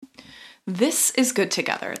This is Good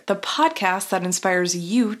Together, the podcast that inspires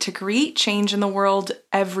you to create change in the world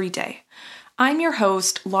every day. I'm your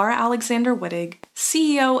host, Laura Alexander Wittig,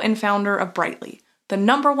 CEO and founder of Brightly, the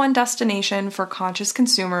 #1 destination for conscious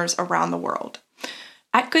consumers around the world.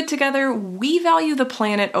 At Good Together, we value the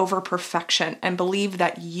planet over perfection and believe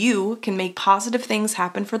that you can make positive things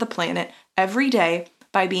happen for the planet every day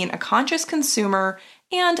by being a conscious consumer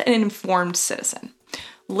and an informed citizen.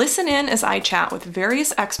 Listen in as I chat with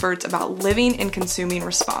various experts about living and consuming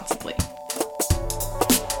responsibly.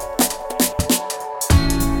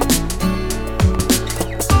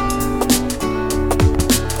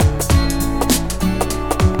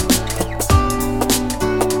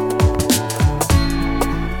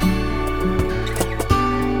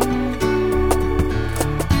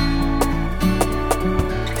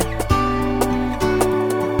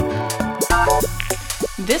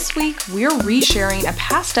 This week, we're resharing a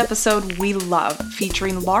past episode we love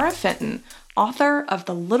featuring Laura Fenton, author of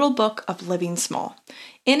The Little Book of Living Small.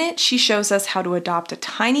 In it, she shows us how to adopt a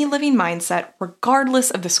tiny living mindset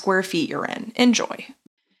regardless of the square feet you're in. Enjoy.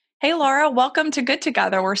 Hey, Laura, welcome to Good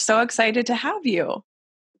Together. We're so excited to have you.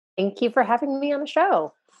 Thank you for having me on the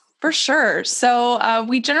show. For sure. So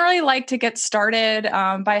we generally like to get started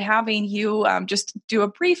by having you just do a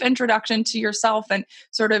brief introduction to yourself and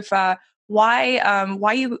sort of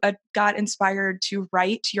why you got inspired to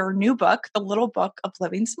write your new book, The Little Book of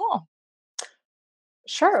Living Small.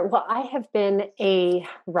 Sure. Well, I have been a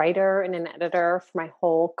writer and an editor for my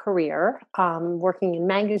whole career, working in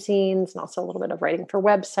magazines and also a little bit of writing for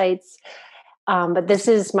websites. But this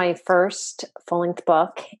is my first full-length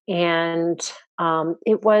book, and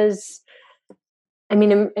it was,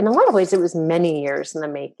 in a lot of ways, it was many years in the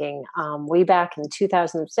making. Way back in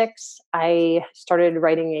 2006, I started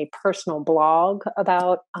writing a personal blog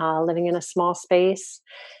about living in a small space.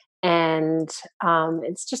 And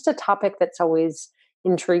it's just a topic that's always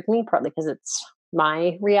intrigued me, partly because it's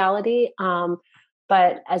my reality.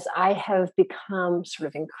 But as I have become sort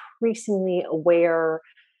of increasingly aware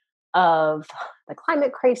of the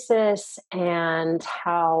climate crisis and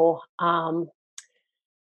how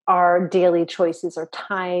our daily choices are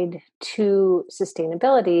tied to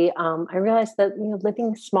sustainability, I realized that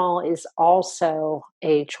living small is also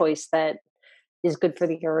a choice that is good for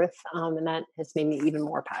the earth, and that has made me even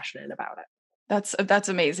more passionate about it. That's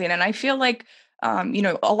amazing. And I feel like,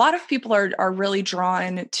 a lot of people are really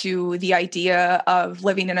drawn to the idea of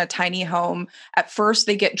living in a tiny home. At first,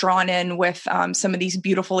 they get drawn in with some of these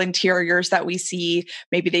beautiful interiors that we see.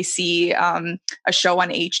 Maybe they see a show on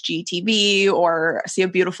HGTV or see a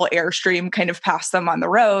beautiful Airstream kind of pass them on the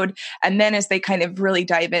road. And then as they kind of really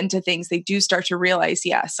dive into things, they do start to realize,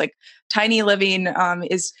 yes, like tiny living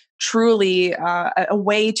is truly a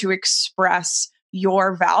way to express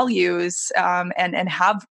your values and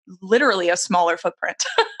have literally a smaller footprint.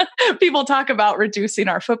 People talk about reducing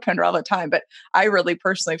our footprint all the time, but I really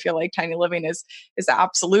personally feel like tiny living is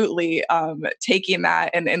absolutely taking that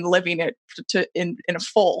and living it in a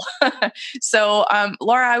full. So,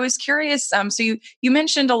 Laura, I was curious. So you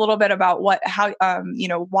mentioned a little bit about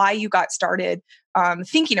why you got started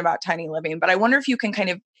thinking about tiny living, but I wonder if you can kind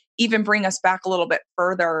of even bring us back a little bit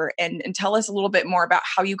further and tell us a little bit more about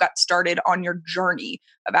how you got started on your journey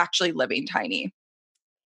of actually living tiny.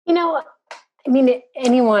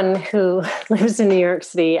 Anyone who lives in New York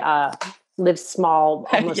City lives small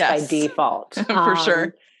almost Yes. by default. For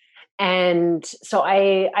sure. And so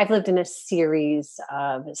I've lived in a series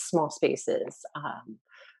of small spaces,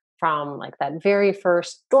 from like that very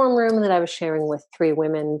first dorm room that I was sharing with 3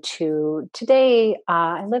 women to today.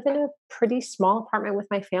 I live in a pretty small apartment with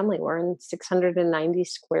my family. We're in 690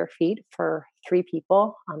 square feet for 3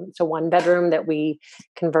 people. It's a 1-bedroom that we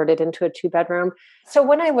converted into a 2-bedroom. So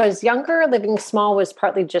when I was younger, living small was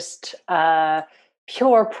partly just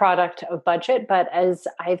pure product of budget. But as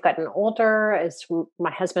I've gotten older, as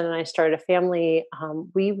my husband and I started a family,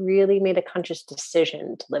 we really made a conscious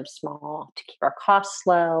decision to live small, to keep our costs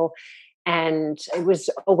low. And it was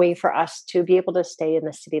a way for us to be able to stay in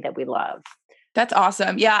the city that we love. That's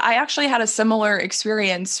awesome. Yeah, I actually had a similar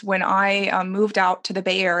experience when I moved out to the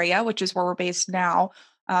Bay Area, which is where we're based now.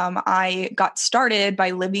 I got started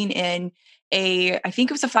by living in I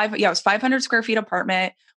think it was it was 500 square feet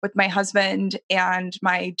apartment with my husband and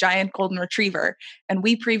my giant golden retriever. And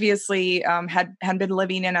we previously had been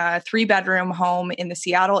living in a 3-bedroom home in the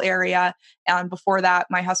Seattle area. And before that,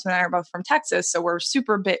 my husband and I are both from Texas. So we're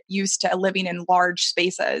super bit used to living in large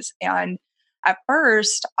spaces. And at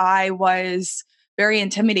first, I was very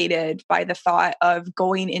intimidated by the thought of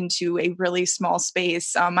going into a really small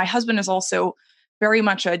space. My husband is also very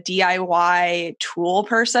much a DIY tool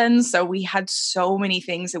person. So we had so many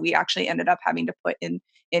things that we actually ended up having to put in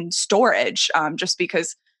storage, just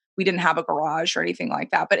because we didn't have a garage or anything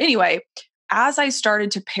like that. But anyway, as I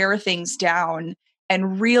started to pare things down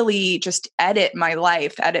and really just edit my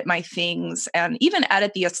life, edit my things, and even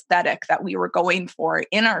edit the aesthetic that we were going for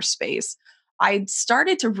in our space, I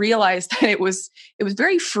started to realize that it was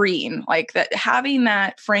very freeing, like that having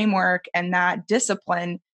that framework and that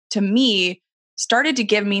discipline to me started to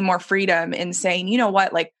give me more freedom in saying, you know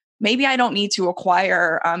what, like maybe I don't need to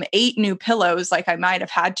acquire 8 new pillows like I might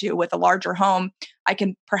have had to with a larger home. I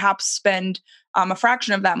can perhaps spend a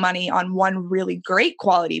fraction of that money on one really great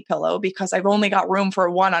quality pillow because I've only got room for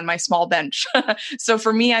one on my small bench. So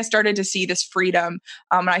for me, I started to see this freedom,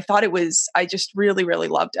 and I just really, really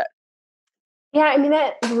loved it. Yeah, I mean,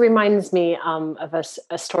 that reminds me of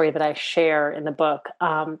a story that I share in the book.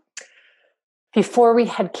 Before we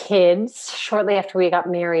had kids, shortly after we got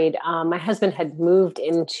married, my husband had moved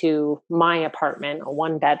into my apartment, a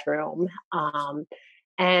 1 bedroom.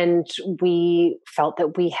 And we felt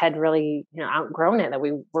that we had really, outgrown it, that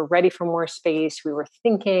we were ready for more space. We were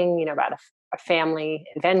thinking, about a family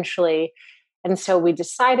eventually. And so we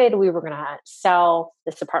decided we were going to sell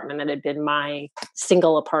this apartment that had been my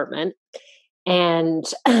single apartment. And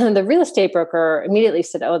the real estate broker immediately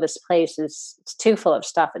said, "Oh, this place it's too full of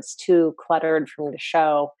stuff. It's too cluttered for me to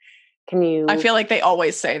show. Can I you?" feel like they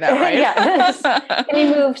always say that, right? Yes. "Can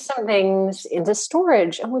you move some things into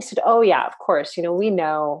storage?" And we said, "Oh yeah, of course. We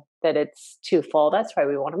know that it's too full. That's why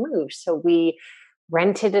we want to move." So we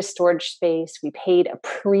rented a storage space. We paid a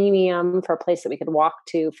premium for a place that we could walk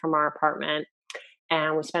to from our apartment.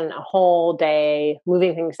 And we spent a whole day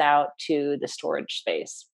moving things out to the storage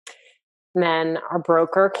space. And then our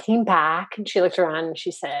broker came back and she looked around and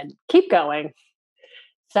she said, "Keep going."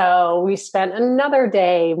 So we spent another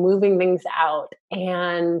day moving things out.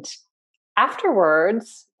 And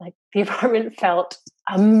afterwards, like the apartment felt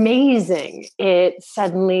amazing. It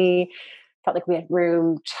suddenly felt like we had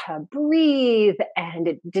room to breathe and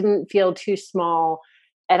it didn't feel too small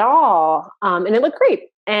at all. And it looked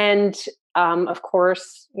great. And of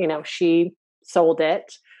course, she sold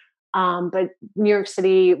it. But New York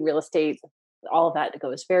City real estate, all of that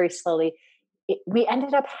goes very slowly. We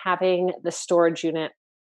ended up having the storage unit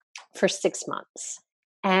for 6 months.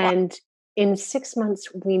 Wow. And in 6 months,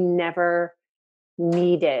 we never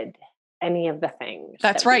needed any of the things.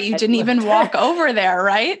 That's right. You didn't even walk over there,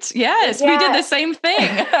 right? Yes, we did the same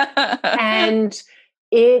thing. And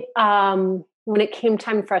it, when it came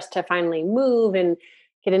time for us to finally move and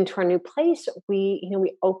get into our new place, we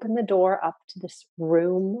opened the door up to this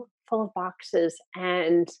room full of boxes.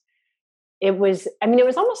 And it was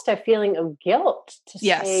almost a feeling of guilt to say,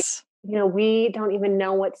 Yes. we don't even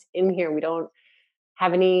know what's in here. We don't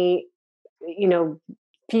have any,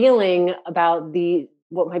 feeling about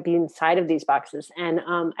what might be inside of these boxes. And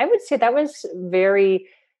I would say that was very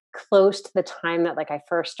close to the time that I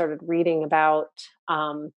first started reading about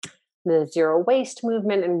the zero waste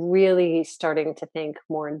movement and really starting to think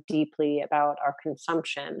more deeply about our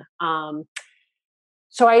consumption.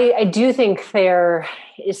 So I do think there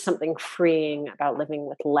is something freeing about living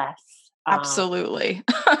with less. Absolutely.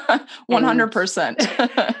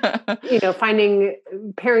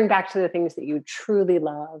 100%. Paring back to the things that you truly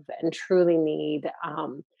love and truly need,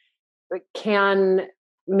 it can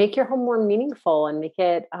make your home more meaningful and make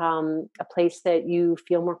it a place that you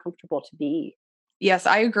feel more comfortable to be. Yes,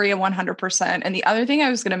 I agree 100%. And the other thing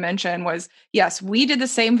I was going to mention was, yes, we did the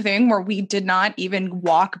same thing where we did not even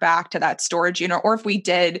walk back to that storage unit. Or if we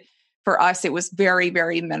did, for us, it was very,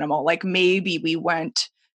 very minimal. Like maybe we went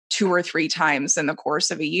 2 or 3 times in the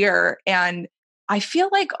course of a year. And I feel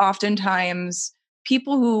like oftentimes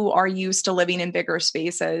people who are used to living in bigger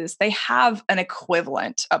spaces, they have an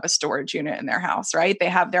equivalent of a storage unit in their house, right? They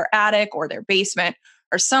have their attic or their basement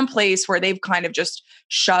or some place where they've kind of just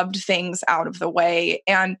shoved things out of the way.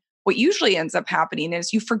 And what usually ends up happening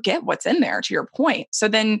is you forget what's in there, to your point. So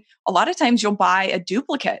then a lot of times you'll buy a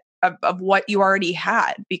duplicate of what you already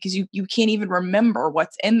had because you can't even remember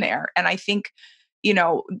what's in there. And I think,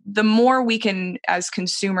 the more we can, as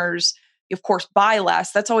consumers, of course, buy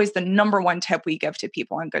less. That's always the number one tip we give to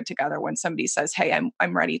people on Good Together when somebody says, "Hey,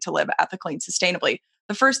 I'm ready to live ethically and sustainably."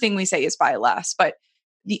 The first thing we say is buy less. But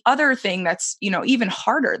the other thing that's, even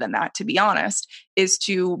harder than that, to be honest, is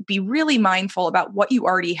to be really mindful about what you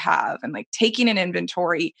already have and taking an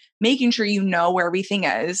inventory, making sure you know where everything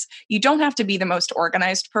is. You don't have to be the most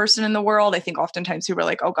organized person in the world. I think oftentimes people are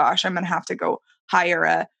like, "Oh gosh, I'm going to have to go hire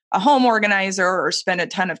a home organizer or spend a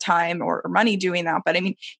ton of time or money doing that." But I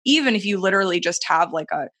mean, even if you literally just have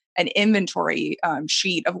a an inventory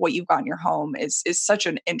sheet of what you've got in your home is such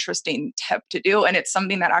an interesting tip to do. And it's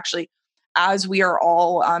something that actually, as we are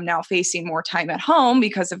all now facing more time at home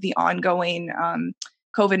because of the ongoing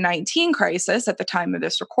COVID-19 crisis at the time of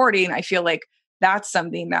this recording, I feel like that's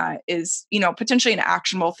something that is, potentially an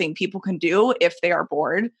actionable thing people can do if they are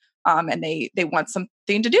bored and they want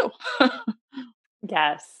something to do.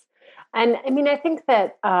 Yes. And I mean, I think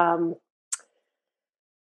that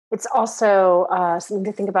it's also something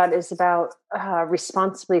to think about is about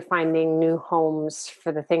responsibly finding new homes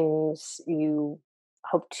for the things you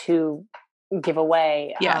hope to give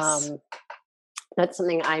away. Yes. That's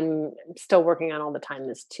something I'm still working on all the time,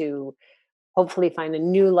 is to hopefully find a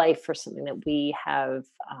new life for something that we have,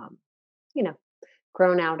 you know,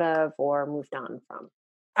 grown out of or moved on from.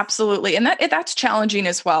 Absolutely. And that's challenging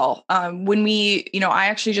as well. When I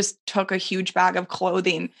actually just took a huge bag of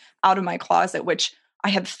clothing out of my closet, which I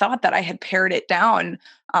had thought that I had pared it down.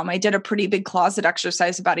 I did a pretty big closet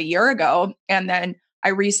exercise about a year ago. And then I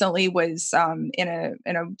recently was in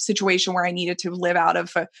a situation where I needed to live out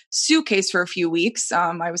of a suitcase for a few weeks.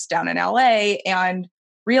 I was down in LA and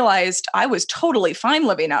realized I was totally fine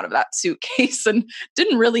living out of that suitcase and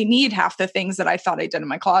didn't really need half the things that I thought I did in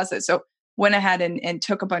my closet. So went ahead and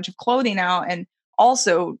took a bunch of clothing out. And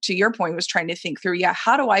also, to your point, was trying to think through,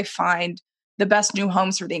 how do I find the best new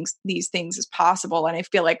homes for these things as possible? And I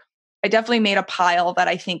feel like I definitely made a pile that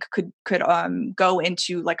I think could go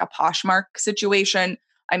into like a Poshmark situation.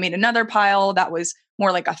 I made another pile that was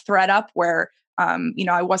more like a ThredUp where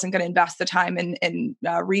I wasn't going to invest the time and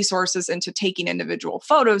resources into taking individual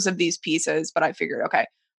photos of these pieces, but I figured, okay,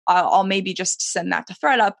 I'll maybe just send that to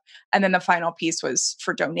ThredUp. And then the final piece was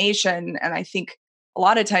for donation. And I think a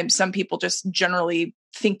lot of times some people just generally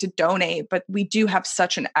think to donate, but we do have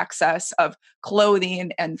such an excess of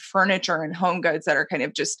clothing and furniture and home goods that are kind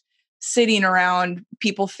of just sitting around.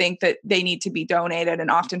 People think that they need to be donated, and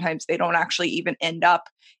oftentimes they don't actually even end up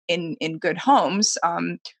in good homes.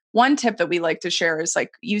 One tip that we like to share is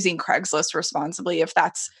like using Craigslist responsibly if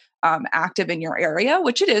that's active in your area,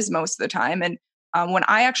 which it is most of the time. And when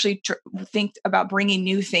I actually think about bringing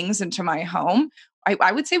new things into my home,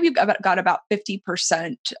 I would say we've got about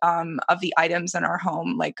 50% of the items in our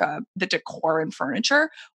home, like the decor and furniture,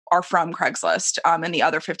 are from Craigslist, and the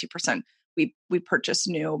other 50% we purchase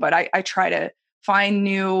new. But I try to find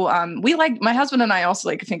new. My husband and I also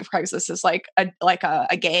like to think of Craigslist as like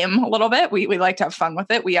a game a little bit. We like to have fun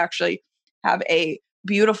with it. We actually have a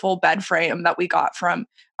beautiful bed frame that we got from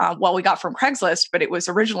Craigslist, but it was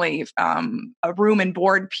originally a room and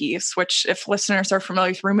board piece, which if listeners are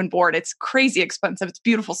familiar with room and board, it's crazy expensive. It's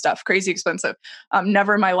beautiful stuff, crazy expensive.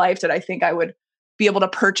 Never in my life did I think I would be able to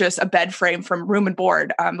purchase a bed frame from room and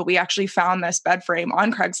board. But we actually found this bed frame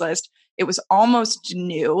on Craigslist. It was almost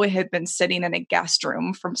new. It had been sitting in a guest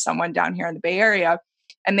room from someone down here in the Bay Area.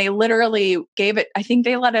 And they literally gave it, I think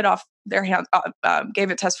they let it off their hands,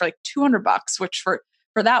 gave it to us for like $200, which for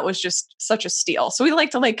that was just such a steal. So we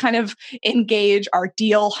like to like kind of engage our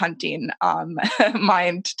deal hunting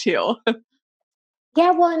mind too.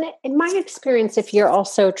 Yeah, well, and in my experience, if you're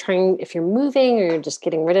moving or you're just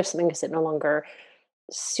getting rid of something because it no longer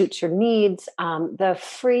suits your needs, the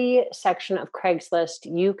free section of Craigslist,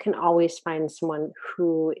 you can always find someone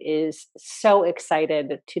who is so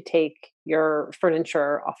excited to take your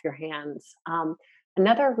furniture off your hands.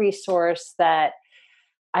 Another resource that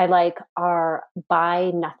I like are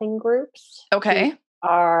buy nothing groups. Okay.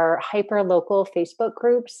 Are hyper local Facebook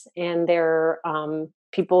groups, and they're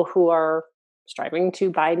people who are striving to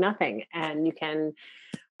buy nothing. And you can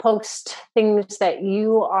post things that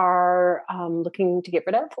you are looking to get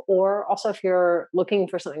rid of. Or also, if you're looking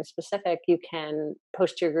for something specific, you can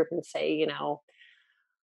post to your group and say,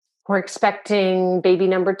 we're expecting baby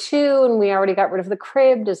number 2 and we already got rid of the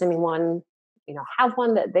crib. Does anyone have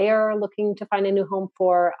one that they are looking to find a new home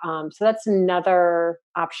for? So that's another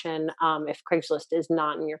option. If Craigslist is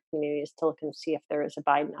not in your community, is to look and see if there is a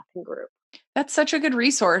buy nothing group. That's such a good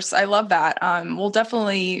resource. I love that. We'll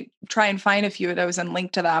definitely try and find a few of those and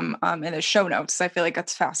link to them in the show notes. I feel like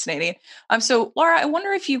that's fascinating. So Laura, I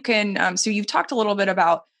wonder if you can, so you've talked a little bit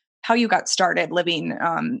about how you got started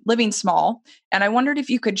living small. And I wondered if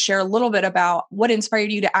you could share a little bit about what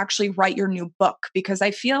inspired you to actually write your new book, because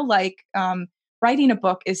I feel like writing a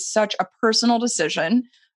book is such a personal decision.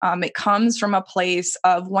 It comes from a place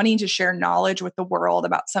of wanting to share knowledge with the world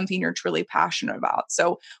about something you're truly passionate about.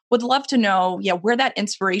 So would love to know, where that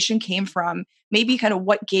inspiration came from, maybe kind of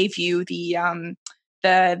what gave you the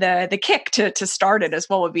kick to start it as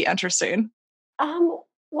well would be interesting.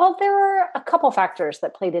 Well, there were a couple factors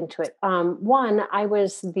that played into it. One, I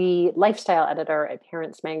was the lifestyle editor at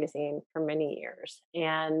Parents Magazine for many years,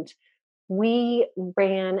 and we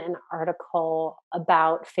ran an article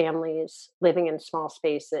about families living in small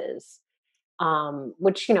spaces,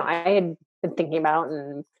 which I had been thinking about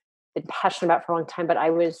and been passionate about for a long time. But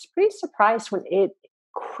I was pretty surprised when it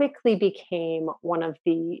quickly became one of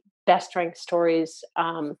the best ranked stories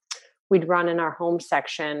we'd run in our home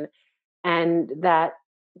section, and that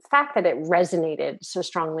fact that it resonated so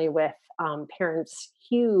strongly with parents'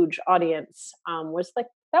 huge audience was like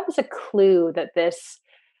that was a clue that this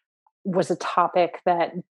was a topic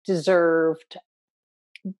that deserved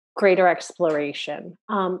greater exploration.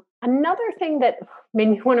 Another thing that made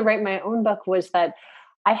me want to write my own book was that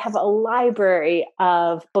I have a library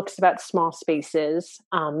of books about small spaces,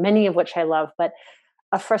 many of which I love, but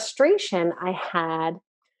a frustration I had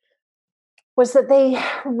was that they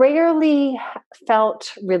rarely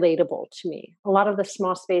felt relatable to me. A lot of the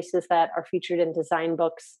small spaces that are featured in design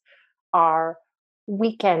books are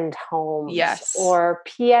weekend homes Yes. or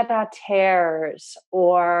pied a terres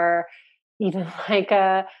or even like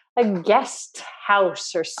a guest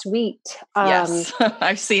house or suite. Yes.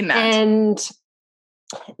 I've seen that. And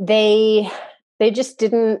they they just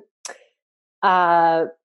didn't uh,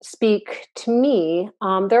 speak to me.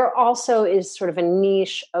 There also is sort of a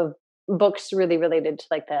niche of books really related to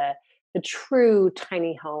like the true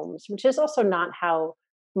tiny homes, which is also not how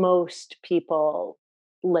most people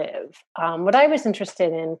live. What I was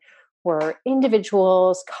interested in were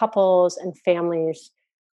individuals, couples, and families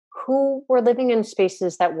who were living in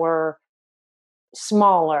spaces that were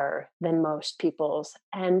smaller than most people's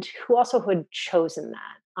and who also had chosen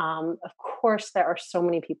that. Of course, there are so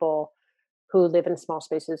many people who live in small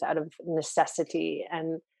spaces out of necessity.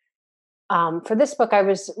 And for this book, I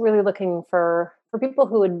was really looking for people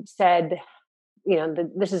who had said,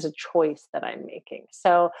 this is a choice that I'm making.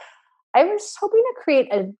 So I was hoping to create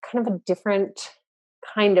a kind of a different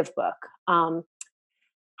kind of book.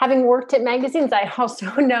 Having worked at magazines, I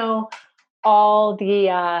also know all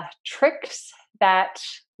the tricks that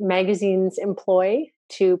magazines employ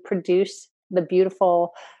to produce the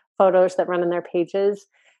beautiful photos that run on their pages.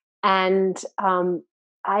 And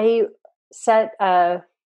I set a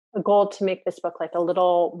goal to make this book like a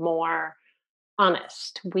little more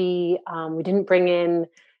honest. We didn't bring in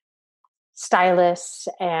stylists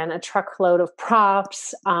and a truckload of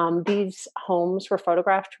props. These homes were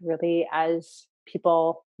photographed really as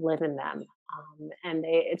people live in them, and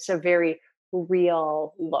it's a very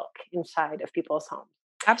real look inside of people's homes.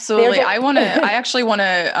 There's Absolutely. I a actually want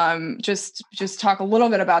to just talk a little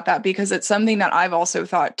bit about that because it's something that I've also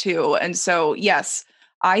thought too. And so, yes,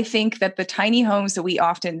 I think that the tiny homes that we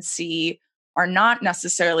often see are not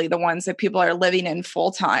necessarily the ones that people are living in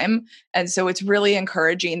full time. And so it's really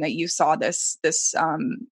encouraging that you saw this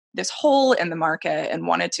hole in the market and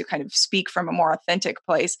wanted to kind of speak from a more authentic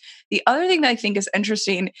place. The other thing that I think is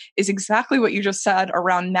interesting is exactly what you just said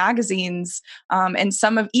around magazines, and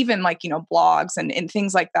some of even like, blogs and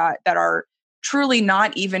things like that that are truly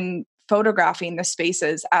not even photographing the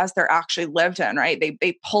spaces as they're actually lived in, right?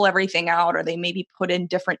 They pull everything out or they maybe put in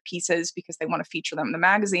different pieces because they want to feature them in the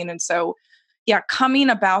magazine. And so, yeah, coming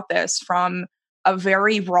about this from a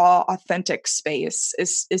very raw, authentic space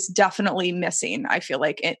is definitely missing, I feel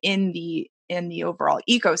like, in the overall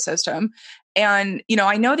ecosystem. And,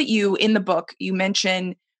 I know that you in the book you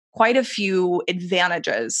mention quite a few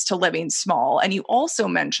advantages to living small. And you also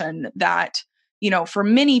mention that, for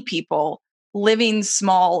many people, living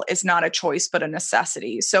small is not a choice, but a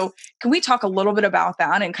necessity. So, can we talk a little bit about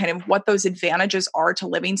that and kind of what those advantages are to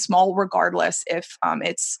living small, regardless if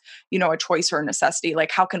it's, a choice or a necessity?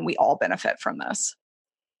 Like, how can we all benefit from this?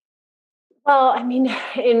 well, I mean,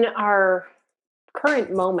 in our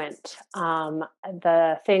current moment,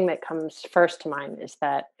 the thing that comes first to mind is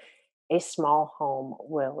that a small home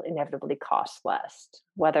will inevitably cost less,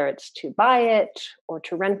 whether it's to buy it or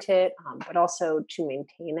to rent it, but also to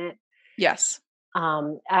maintain it. Yes.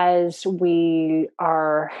 As we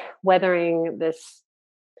are weathering this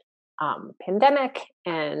pandemic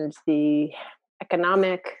and the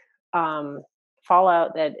economic um,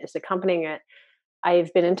 fallout that is accompanying it,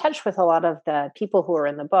 I've been in touch with a lot of the people who are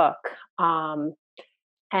in the book. Um,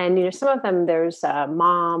 and some of them, there's a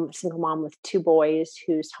single mom with two boys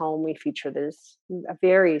whose home we feature this a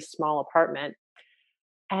very small apartment.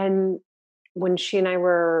 And when she and I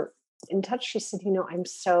were in touch, she said, I'm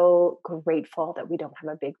so grateful that we don't have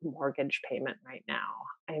a big mortgage payment right now.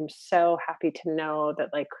 I'm so happy to know that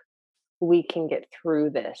like we can get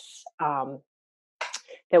through this.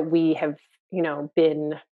 That we have,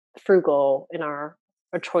 been frugal in our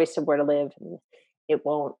choice of where to live it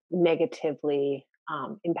won't negatively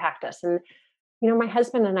impact us. And my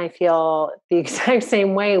husband and I feel the exact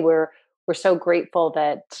same way. We're so grateful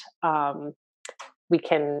that we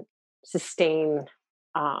can sustain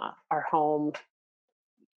our home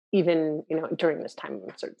even during this time of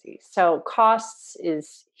uncertainty. So costs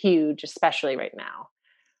is huge, especially right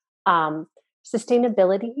now.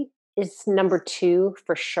 Sustainability is number two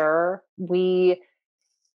for sure. We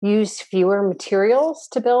use fewer materials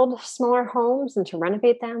to build smaller homes and to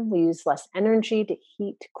renovate them. We use less energy to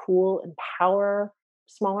heat, cool, and power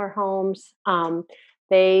smaller homes.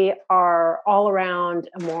 They are all around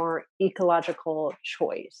a more ecological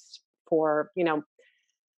choice for,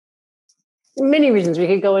 many reasons. We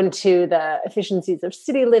could go into the efficiencies of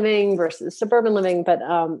city living versus suburban living, but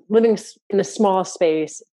living in a small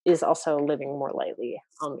space is also living more lightly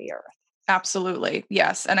on the earth. Absolutely.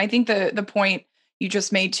 Yes. And I think the point you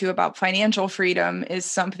just made too about financial freedom is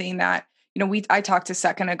something that, I talked a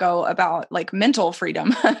second ago about like mental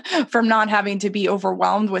freedom from not having to be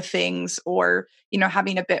overwhelmed with things or,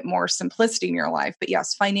 having a bit more simplicity in your life. But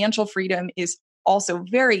yes, financial freedom is also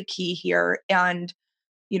very key here. And,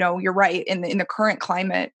 you're right. In the current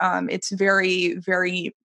climate, it's very,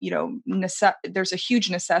 very, there's a huge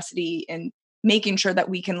necessity in making sure that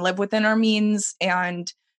we can live within our means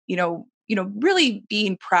and, really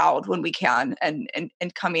being proud when we can and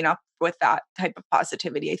coming up with that type of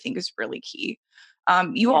positivity, I think is really key.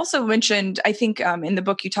 You also mentioned, I think in the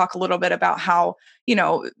book, you talk a little bit about how,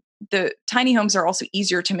 the tiny homes are also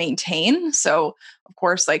easier to maintain. So of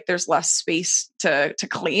course, like there's less space to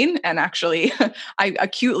clean. And actually, I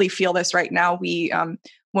acutely feel this right now.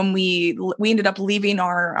 When we ended up leaving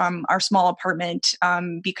our small apartment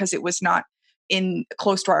because it was not in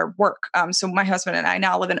close to our work. So my husband and I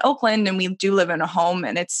now live in Oakland, and we do live in a home,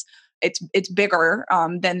 and it's bigger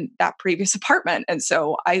than that previous apartment. And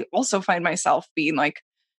so I also find myself being like,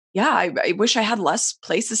 yeah, I wish I had less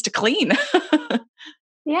places to clean.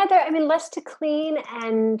 Yeah, less to clean.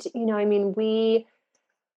 And, we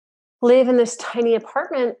live in this tiny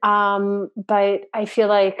apartment. But I feel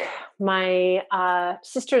like my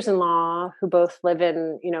sisters-in-law, who both live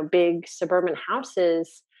in, big suburban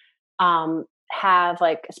houses, have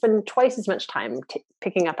spend twice as much time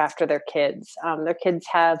picking up after their kids. Their kids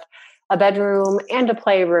have a bedroom and a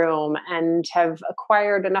playroom and have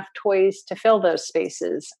acquired enough toys to fill those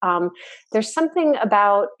spaces. There's something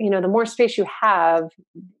about, the more space you have,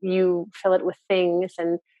 you fill it with things,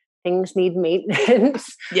 and things need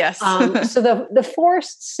maintenance. Yes. So the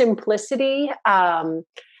forced simplicity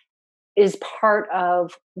is part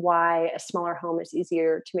of why a smaller home is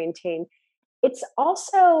easier to maintain. It's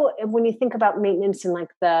also, when you think about maintenance in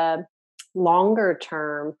like the longer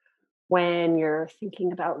term, when you're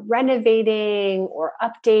thinking about renovating or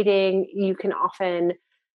updating, you can often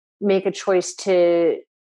make a choice to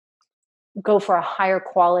go for a higher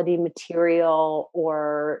quality material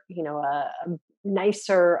or, a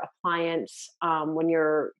nicer appliance when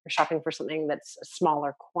you're shopping for something that's a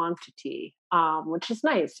smaller quantity, which is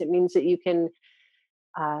nice. It means that you can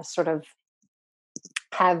sort of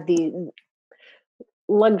have the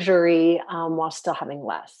luxury while still having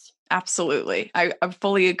less. Absolutely. I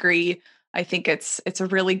fully agree. I think it's a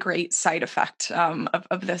really great side effect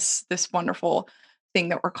of this wonderful thing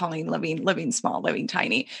that we're calling living small, living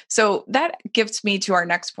tiny. So that gets me to our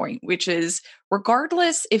next point, which is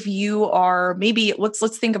regardless if you are maybe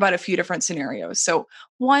let's think about a few different scenarios. So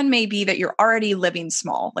one may be that you're already living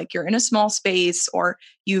small, like you're in a small space, or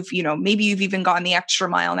maybe you've even gone the extra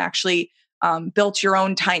mile and actually built your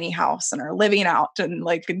own tiny house and are living out and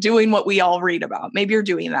like doing what we all read about. Maybe you're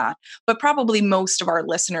doing that. But probably most of our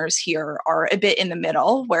listeners here are a bit in the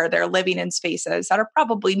middle where they're living in spaces that are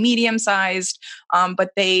probably medium sized,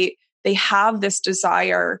 but they have this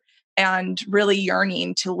desire and really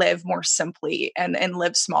yearning to live more simply and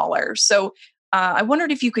live smaller. So I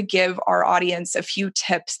wondered if you could give our audience a few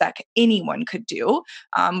tips that anyone could do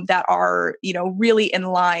that are, really in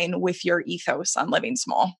line with your ethos on living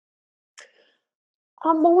small.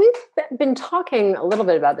 Well, we've been talking a little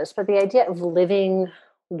bit about this, but the idea of living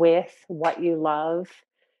with what you love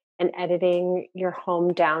and editing your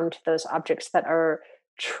home down to those objects that are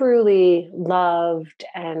truly loved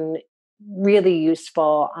and really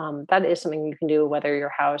useful, that is something you can do whether your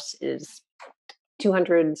house is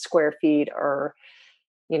 200 square feet or,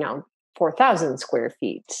 4,000 square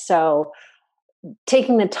feet. So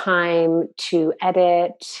taking the time to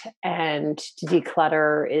edit and to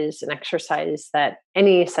declutter is an exercise that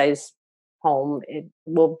any size home it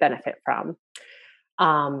will benefit from.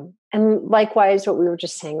 And likewise, what we were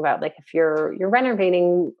just saying about like if you're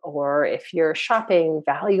renovating or if you're shopping,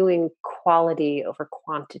 valuing quality over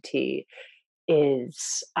quantity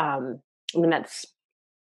is, I mean, that's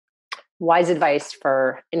wise advice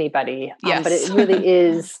for anybody. But Yes. it really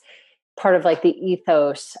is part of like the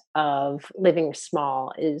ethos of living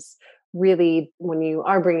small, is really when you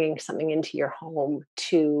are bringing something into your home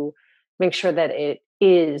to make sure that it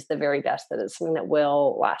is the very best, that it's something that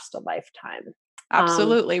will last a lifetime.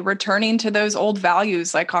 Absolutely. Returning to those old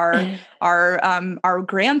values, like our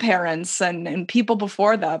grandparents and people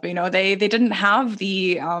before them, they didn't have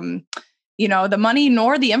the the money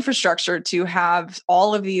nor the infrastructure to have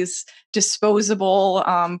all of these disposable,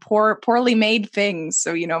 poorly made things.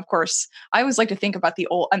 So, of course, I always like to think about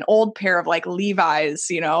an old pair of like Levi's,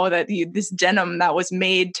 this denim that was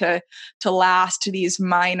made to last to these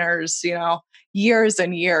miners, years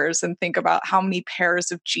and years, and think about how many pairs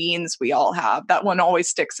of jeans we all have. That one always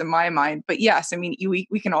sticks in my mind. But yes, I mean,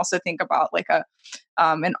 we can also think about like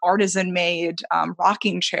an artisan made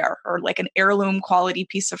rocking chair, or like an heirloom quality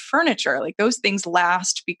piece of furniture. Like those things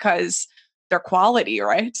last because they're quality,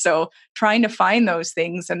 right? So trying to find those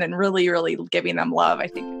things and then really, really giving them love, I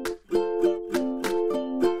think.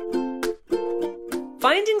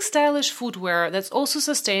 Finding stylish footwear that's also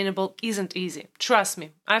sustainable isn't easy. Trust me,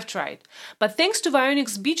 I've tried. But thanks to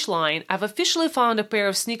Vionic's Beach line, I've officially found a pair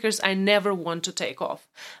of sneakers I never want to take off.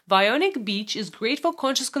 Vionic Beach is great for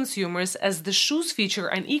conscious consumers as the shoes feature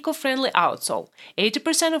an eco-friendly outsole,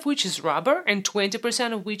 80% of which is rubber and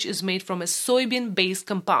 20% of which is made from a soybean-based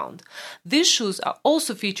compound. These shoes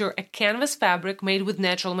also feature a canvas fabric made with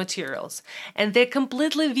natural materials, and they're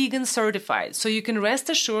completely vegan certified, so you can rest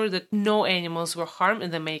assured that no animals were harmed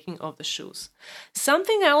in the making of the shoes.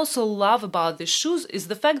 Something I also love about these shoes is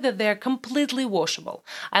the fact that they are completely washable.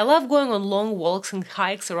 I love going on long walks and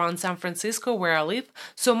hikes around San Francisco where I live,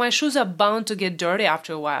 so my shoes are bound to get dirty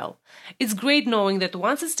after a while. It's great knowing that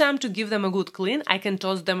once it's time to give them a good clean, I can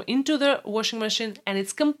toss them into the washing machine and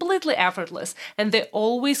it's completely effortless, and they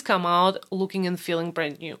always come out looking and feeling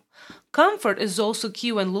brand new. Comfort is also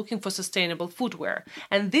key when looking for sustainable footwear,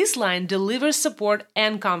 and this line delivers support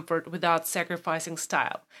and comfort without sacrificing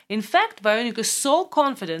style. In fact, Vionic is so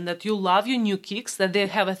confident that you love your new kicks that they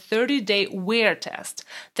have a 30-day wear test.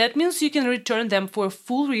 That means you can return them for a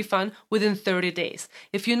full refund within 30 days.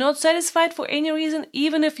 If you're not satisfied for any reason,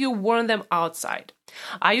 even if you worn them outside.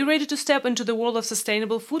 Are you ready to step into the world of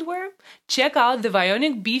sustainable footwear? Check out the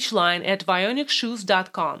Vionic Beach line at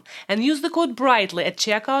vionicshoes.com and use the code BRIGHTLY at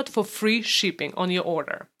checkout for free shipping on your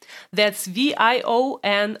order. That's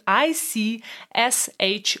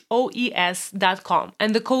vionicshoes.com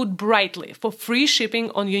and the code BRIGHTLY for free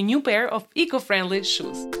shipping on your new pair of eco-friendly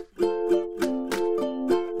shoes.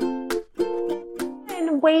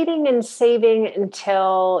 And waiting and saving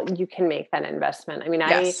until you can make that investment. I mean,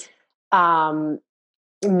 Yes.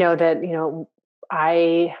 I know that,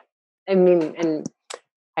 I mean, and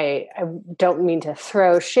I don't mean to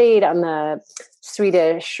throw shade on the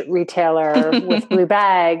Swedish retailer with blue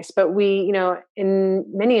bags, but we, in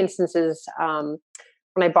many instances, when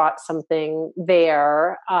I bought something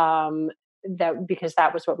there, that because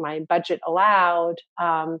that was what my budget allowed,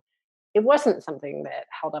 it wasn't something that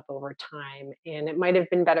held up over time. And it might have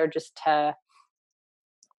been better just to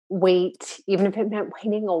wait, even if it meant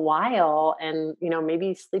waiting a while, and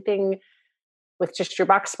maybe sleeping with just your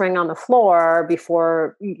box spring on the floor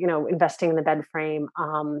before investing in the bed frame,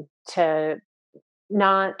 to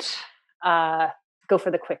not go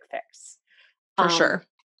for the quick fix. For sure.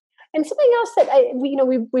 And something else that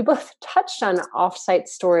we both touched on, offsite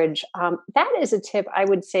storage. That is a tip I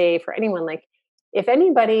would say for anyone. Like, if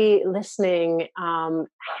anybody listening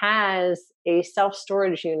has a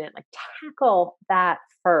self-storage unit, like, tackle that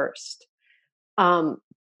first.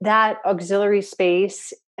 That auxiliary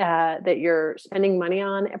space that you're spending money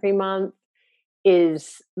on every month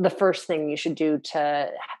is the first thing you should do to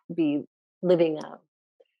be living a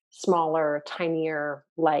smaller, tinier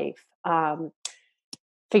life.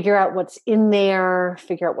 Figure out what's in there,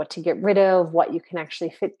 figure out what to get rid of, what you can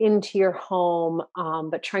actually fit into your home,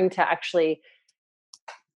 but trying to actually,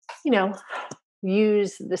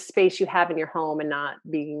 use the space you have in your home and not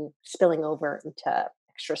spilling over into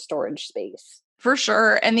extra storage space. For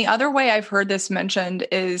sure. And the other way I've heard this mentioned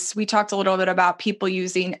is, we talked a little bit about people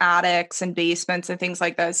using attics and basements and things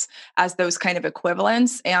like this as those kind of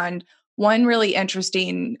equivalents. And one really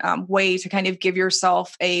interesting way to kind of give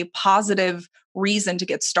yourself a positive reason to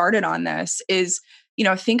get started on this is,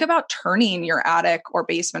 think about turning your attic or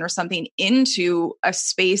basement or something into a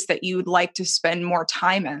space that you'd like to spend more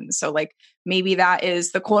time in. So like, maybe that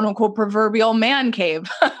is the quote unquote proverbial man cave.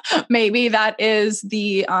 Maybe that is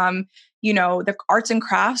the, the arts and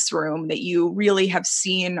crafts room that you really have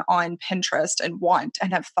seen on Pinterest and want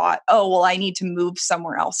and have thought, oh, well, I need to move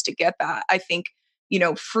somewhere else to get that. I think,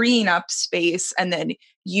 freeing up space and then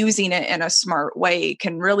using it in a smart way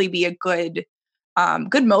can really be a good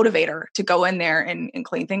motivator to go in there and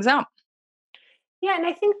clean things out. Yeah, and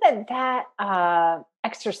I think that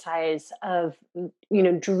exercise of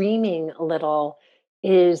dreaming a little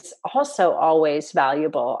is also always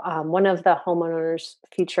valuable. One of the homeowners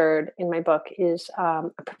featured in my book is a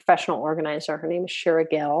professional organizer. Her name is Shira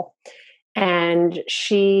Gill, and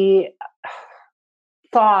she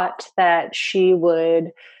thought that she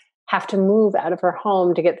would have to move out of her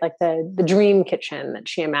home to get like the dream kitchen that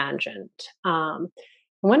she imagined.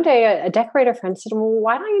 One day, a decorator friend said, "Well,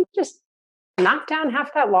 why don't you just knock down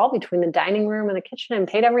half that wall between the dining room and the kitchen and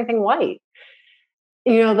paint everything white?"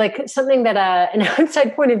 Like something that an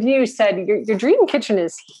outside point of view said, your dream kitchen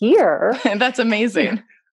is here. That's amazing.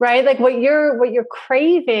 Right? Like what you're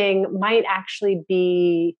craving might actually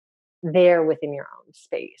be there within your own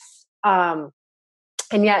space.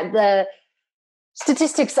 And yet the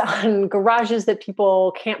statistics on garages that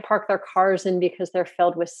people can't park their cars in because they're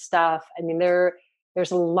filled with stuff. I mean,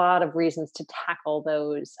 there's a lot of reasons to tackle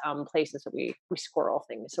those places that we squirrel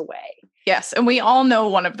things away. Yes, and we all know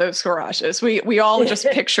one of those garages. We all just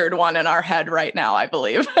pictured one in our head right now, I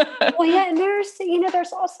believe. Well, yeah, and there's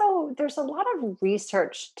a lot of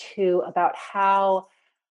research too about how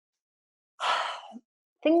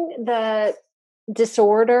the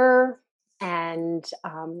disorder and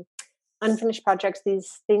unfinished projects,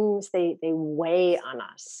 these things, they weigh on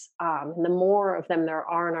us. And the more of them there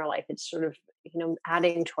are in our life, it's sort of,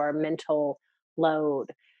 adding to our mental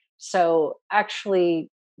load. So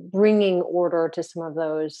actually bringing order to some of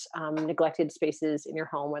those neglected spaces in your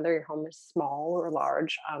home, whether your home is small or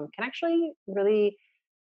large, can actually really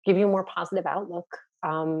give you a more positive outlook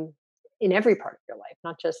in every part of your life,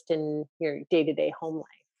 not just in your day-to-day home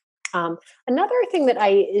life. Another thing that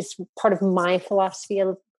is part of my philosophy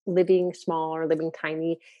of living small or living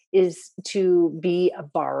tiny is to be a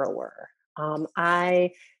borrower.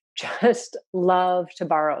 I just love to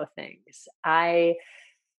borrow things. I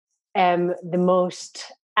am the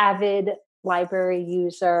most avid library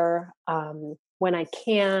user. When I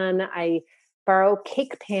can, I borrow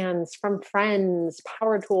cake pans from friends,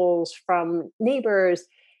 power tools from neighbors.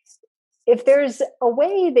 If there's a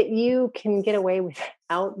way that you can get away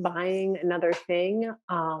without buying another thing,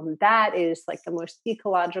 that is like the most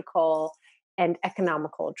ecological and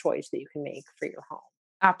economical choice that you can make for your home.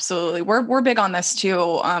 Absolutely. We're big on this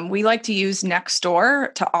too. We like to use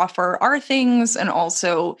Nextdoor to offer our things and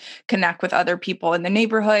also connect with other people in the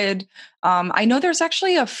neighborhood. I know there's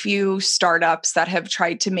actually a few startups that have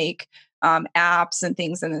tried to make apps and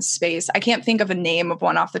things in this space. I can't think of a name of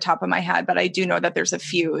one off the top of my head, but I do know that there's a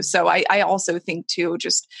few. So I also think too,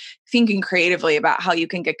 just thinking creatively about how you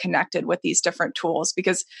can get connected with these different tools,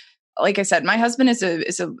 because like I said, my husband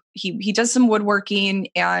he does some woodworking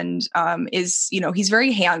and he's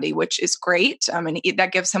very handy, which is great. And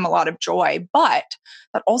that gives him a lot of joy, but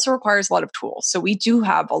that also requires a lot of tools. So we do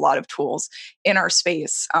have a lot of tools in our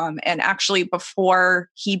space. And actually before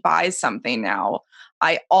he buys something now,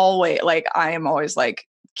 I am always like,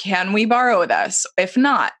 can we borrow this? If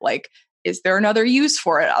not, is there another use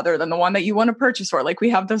for it other than the one that you want to purchase for?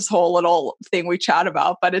 We have this whole little thing we chat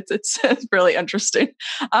about, but it's really interesting.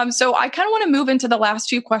 So I kind of want to move into the last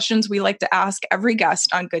few questions we like to ask every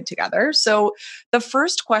guest on Good Together. So the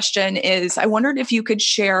first question is, I wondered if you could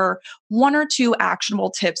share one or two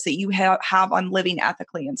actionable tips that you have on living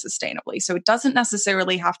ethically and sustainably. So it doesn't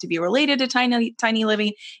necessarily have to be related to tiny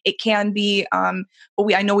living. It can be,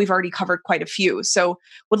 but I know we've already covered quite a few. So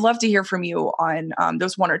would love to hear from you on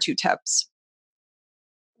those one or two tips.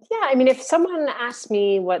 Yeah, I mean, if someone asked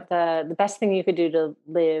me what the best thing you could do to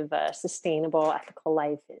live a sustainable, ethical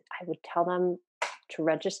life, I would tell them to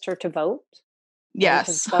register to vote.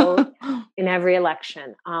 Yes. To vote in every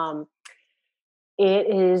election.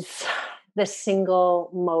 It is the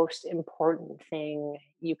single most important thing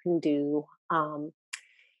you can do.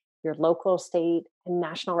 Your local, state, and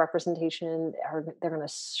national representation they're going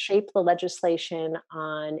to shape the legislation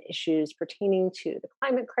on issues pertaining to the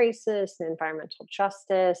climate crisis and environmental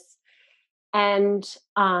justice. And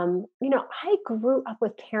I grew up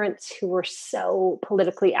with parents who were so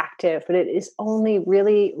politically active, but it is only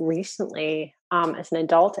really recently, as an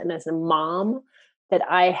adult and as a mom, that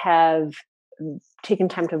I have taken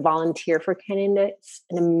time to volunteer for candidates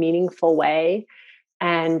in a meaningful way.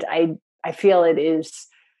 And I feel it is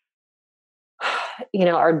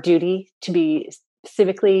our duty to be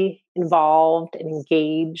civically involved and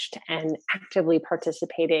engaged and actively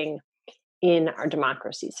participating in our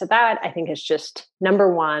democracy. So that, I think, is just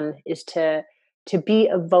number one, is to be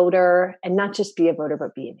a voter, and not just be a voter,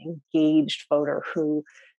 but be an engaged voter who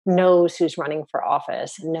knows who's running for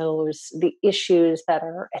office and knows the issues that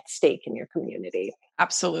are at stake in your community.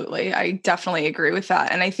 Absolutely. I definitely agree with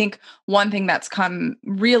that. And I think one thing that's come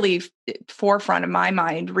really forefront of my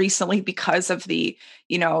mind recently because of the,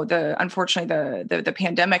 unfortunately the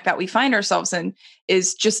pandemic that we find ourselves in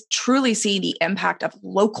is just truly seeing the impact of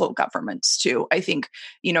local governments too. I think,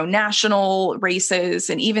 national races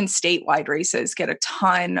and even statewide races get a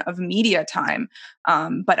ton of media time.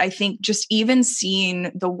 But I think just even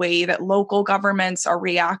seeing the way that local governments are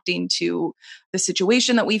reacting to the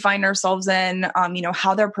situation that we find ourselves in,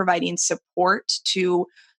 how they're providing support to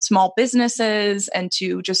small businesses and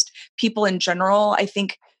to just people in general. I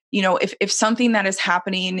think, if something that is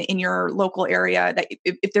happening in your local area, that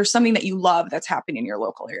if there's something that you love that's happening in your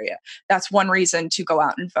local area, that's one reason to go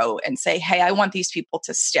out and vote and say, hey, I want these people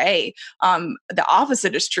to stay. The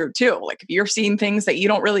opposite is true too. Like if you're seeing things that you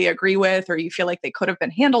don't really agree with, or you feel like they could have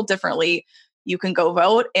been handled differently, you can go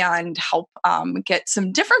vote and help get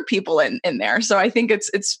some different people in there. So I think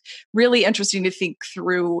it's really interesting to think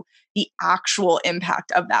through the actual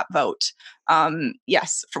impact of that vote.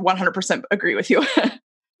 Yes, for 100% agree with you.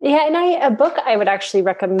 Yeah, and a book I would actually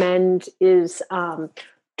recommend is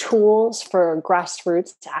Tools for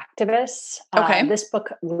Grassroots Activists. Okay. This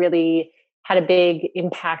book really had a big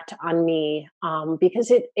impact on me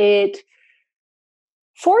because it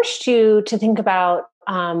forced you to think about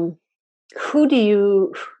who do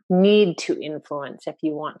you need to influence if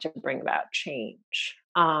you want to bring about change?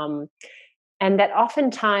 And that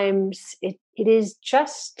oftentimes it is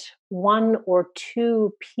just one or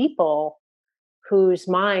two people whose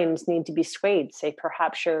minds need to be swayed. Say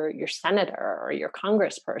perhaps your senator or your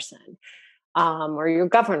congressperson or your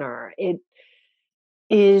governor. It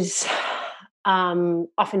is often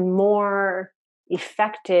more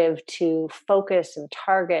effective to focus and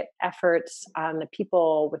target efforts on the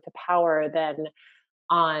people with the power than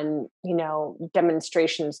on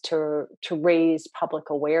demonstrations to raise public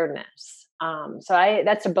awareness. So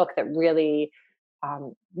that's a book that really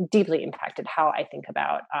deeply impacted how I think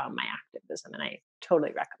about my activism, and I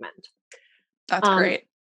totally recommend. That's great.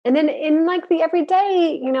 And then in like the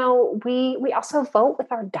everyday, we also vote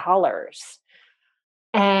with our dollars.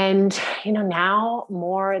 And, now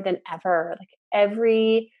more than ever, like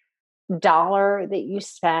every dollar that you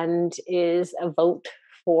spend is a vote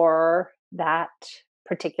for that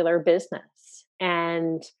particular business.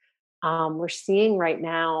 And we're seeing right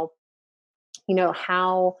now,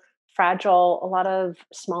 how fragile a lot of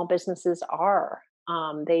small businesses are.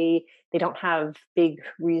 They don't have big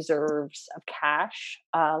reserves of cash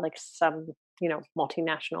like some,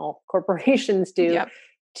 multinational corporations do. Yep.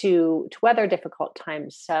 To weather difficult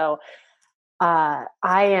times. So I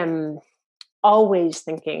am always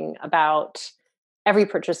thinking about every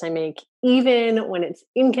purchase I make, even when it's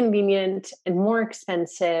inconvenient and more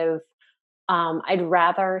expensive. I'd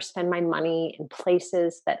rather spend my money in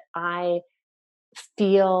places that I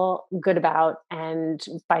feel good about and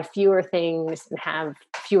buy fewer things and have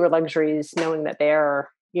fewer luxuries, knowing that they're,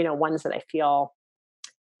 ones that I feel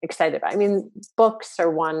excited about. I mean, books are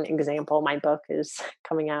one example. My book is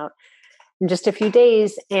coming out in just a few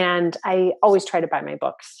days, and I always try to buy my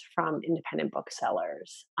books from independent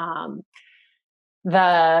booksellers.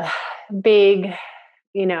 The big,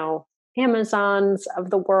 Amazons of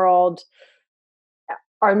the world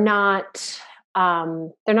are not,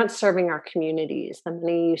 they're not serving our communities. The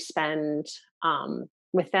money you spend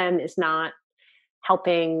with them is not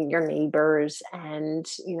helping your neighbors and,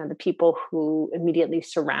 the people who immediately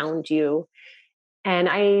surround you. And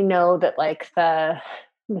I know that like the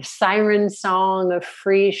siren song of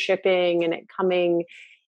free shipping and it coming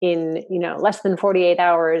in, less than 48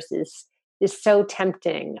 hours is so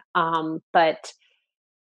tempting. But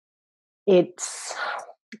it's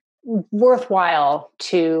worthwhile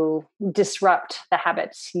to disrupt the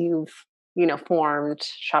habits you've, formed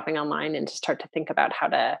shopping online, and to start to think about how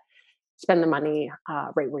to spend the money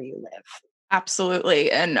right where you live.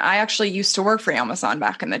 Absolutely. And I actually used to work for Amazon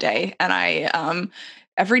back in the day. And I,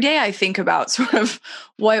 every day I think about sort of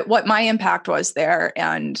what my impact was there,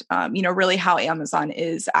 and, really how Amazon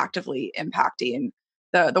is actively impacting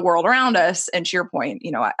the world around us. And to your point,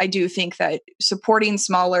 I do think that supporting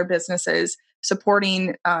smaller businesses,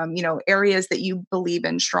 supporting, areas that you believe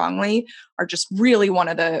in strongly are just really one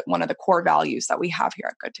of the core values that we have here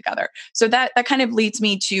at Good Together. So that kind of leads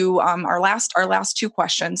me to our last two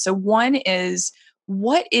questions. So one is,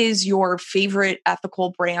 what is your favorite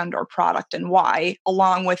ethical brand or product and why,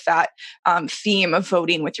 along with that theme of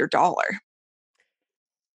voting with your dollar?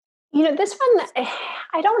 This one,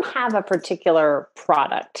 I don't have a particular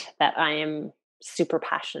product that I am super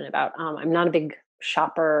passionate about. I'm not a big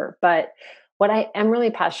shopper, but what I am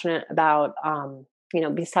really passionate about,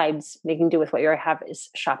 besides making do with what you have, is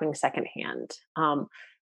shopping secondhand.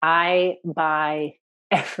 I buy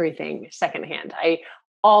everything secondhand. I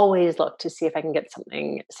always look to see if I can get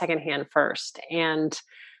something secondhand first. And,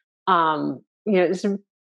 it's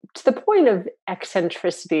to the point of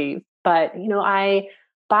eccentricity, but, I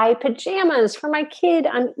buy pajamas for my kid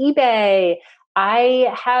on eBay.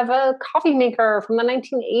 I have a coffee maker from the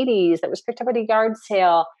 1980s that was picked up at a yard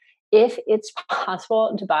sale. If it's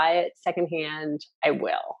possible to buy it secondhand, I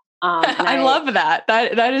will. I love that.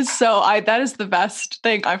 That is that is the best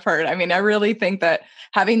thing I've heard. I mean, I really think that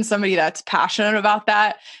having somebody that's passionate about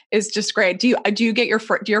that is just great. Do you get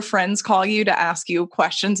do your friends call you to ask you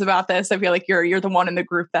questions about this? I feel like you're the one in the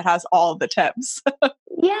group that has all the tips.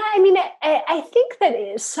 Yeah, I mean, I think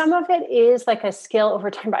that some of it is like a skill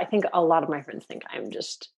over time, but I think a lot of my friends think I'm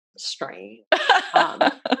just strange.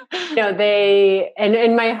 They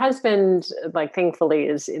and my husband, like, thankfully,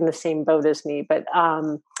 is in the same boat as me, but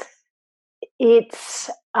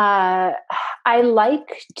it's I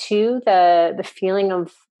like too the feeling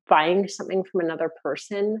of buying something from another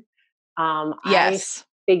person. Yes.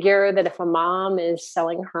 I figure that if a mom is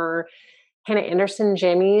selling her Hannah Anderson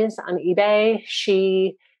jammies on eBay,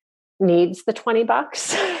 she needs the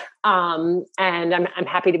 $20. And I'm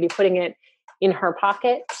happy to be putting it in her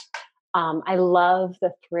pocket. I love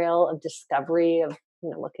the thrill of discovery of,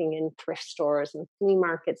 looking in thrift stores and flea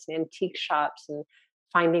markets and antique shops and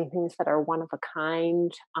finding things that are one of a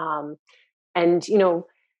kind. And,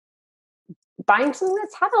 buying something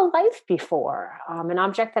that's had a life before, an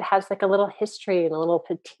object that has like a little history and a little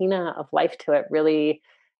patina of life to it, really,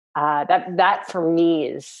 that for me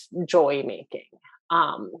is joy making.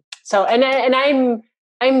 So, and I'm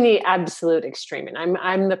the absolute extreme, and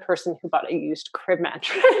I'm the person who bought a used crib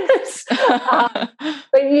mattress.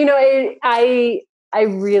 But I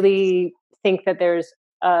really think that there's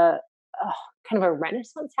a kind of a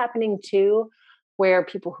renaissance happening too, where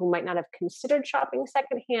people who might not have considered shopping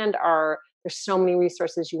secondhand there's so many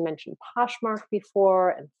resources. You mentioned Poshmark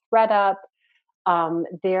before and ThredUp.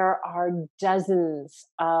 There are dozens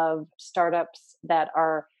of startups that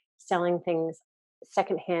are selling things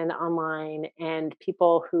secondhand online, and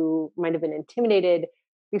people who might have been intimidated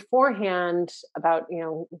beforehand about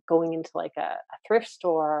going into like a thrift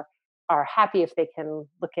store are happy if they can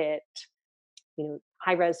look at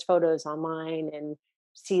high res photos online and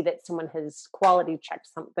see that someone has quality checked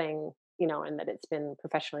something, and that it's been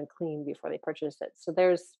professionally cleaned before they purchase it. So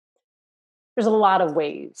there's a lot of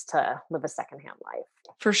ways to live a secondhand life.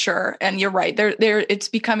 For sure. And you're right. It's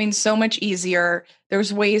becoming so much easier.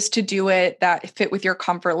 There's ways to do it that fit with your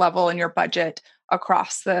comfort level and your budget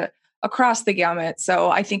across the gamut.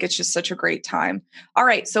 So I think it's just such a great time. All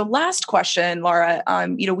right. So last question, Laura.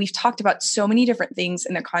 We've talked about so many different things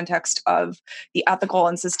in the context of the ethical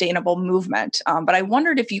and sustainable movement. But I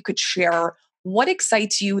wondered if you could share what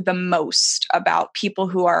excites you the most about people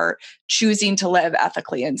who are choosing to live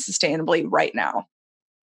ethically and sustainably right now?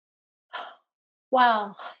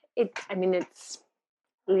 Well, it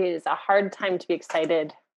is a hard time to be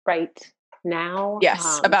excited right now.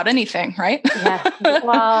 Yes, about anything, right? Yeah.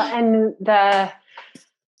 Well, and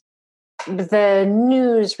the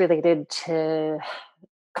news related to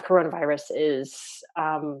coronavirus is,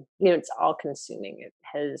 it's all consuming. It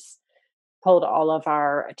has pulled all of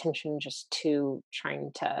our attention just to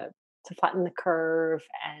trying to flatten the curve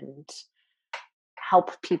and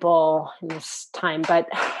help people in this time. But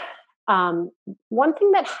one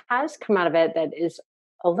thing that has come out of it that is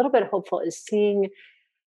a little bit hopeful is seeing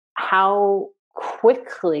how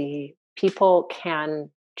quickly people can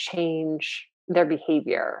change their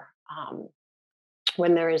behavior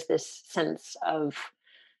when there is this sense of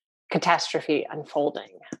catastrophe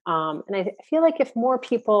unfolding. And I feel like if more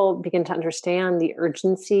people begin to understand the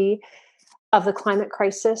urgency of the climate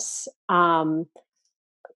crisis,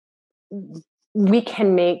 we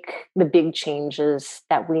can make the big changes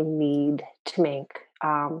that we need to make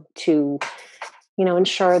to,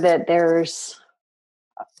 ensure that there's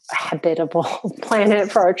a habitable planet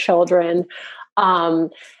for our children.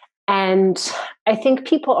 And I think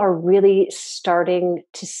people are really starting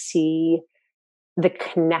to see the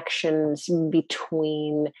connections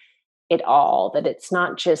between it all, that it's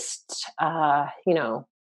not just,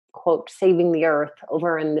 quote, saving the earth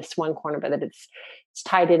over in this one corner, but that it's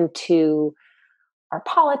tied into our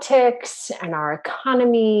politics and our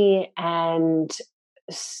economy. And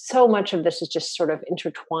so much of this is just sort of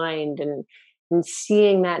intertwined, and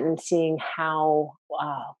seeing that and seeing how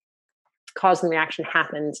cause and reaction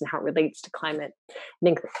happens and how it relates to climate. I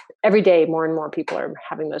think every day more and more people are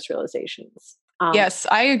having those realizations. Yes,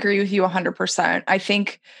 I agree with you 100%. I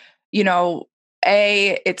think,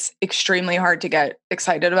 it's extremely hard to get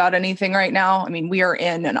excited about anything right now. I mean, we are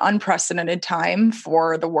in an unprecedented time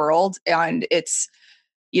for the world, and it's,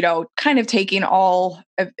 kind of taking all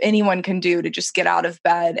anyone can do to just get out of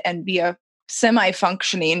bed and be a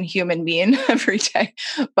semi-functioning human being every day.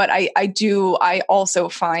 But I also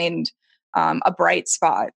find a bright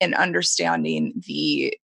spot in understanding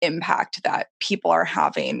the impact that people are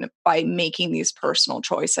having by making these personal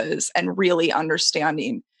choices and really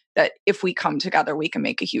understanding that if we come together, we can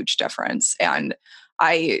make a huge difference. And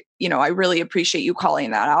I really appreciate you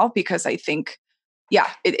calling that out, because I think,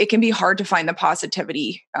 it can be hard to find the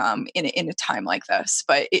positivity in a time like this,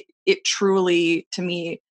 but it truly, to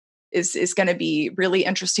me, is going to be really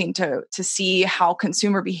interesting to see how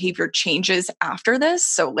consumer behavior changes after this.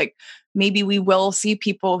 So like maybe we will see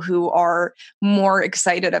people who are more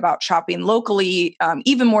excited about shopping locally,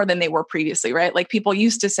 even more than they were previously, right? Like people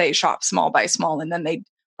used to say shop small, buy small, and then they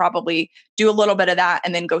probably do a little bit of that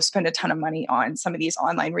and then go spend a ton of money on some of these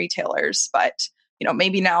online retailers. But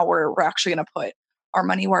maybe now we're actually going to put our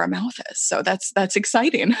money where our mouth is. So that's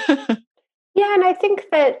exciting. Yeah, and I think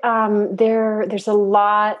that there's a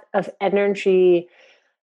lot of energy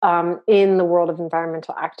in the world of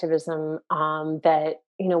environmental activism that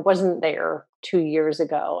wasn't there 2 years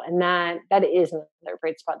ago, and that is another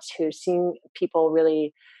great spot too. Seeing people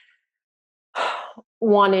really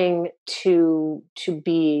wanting to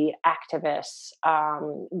be activists,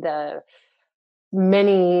 the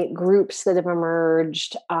many groups that have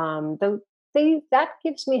emerged, that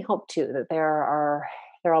gives me hope too, that there are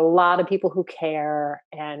a lot of people who care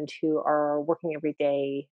and who are working every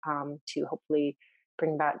day to hopefully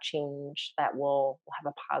bring about change that will have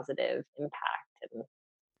a positive impact. And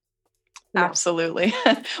Absolutely.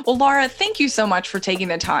 Well, Laura, thank you so much for taking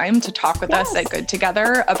the time to talk with us at Good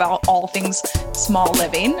Together about all things small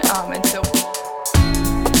living. And so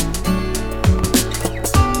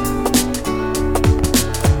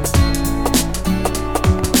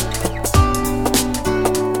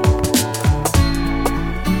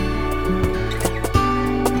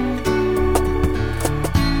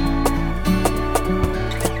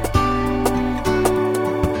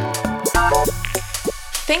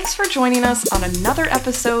thanks for joining us on another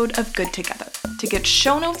episode of Good Together. To get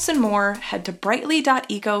show notes and more, head to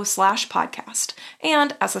brightly.eco/podcast.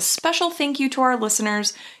 And as a special thank you to our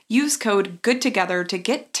listeners, use code GOODTOGETHER to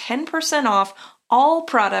get 10% off all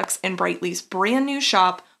products in Brightly's brand new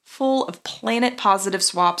shop full of planet positive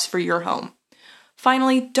swaps for your home.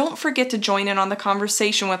 Finally, don't forget to join in on the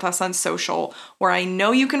conversation with us on social, where I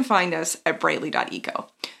know you can find us at brightly.eco.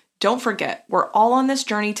 Don't forget, we're all on this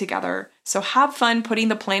journey together, so have fun putting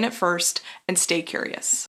the planet first and stay curious.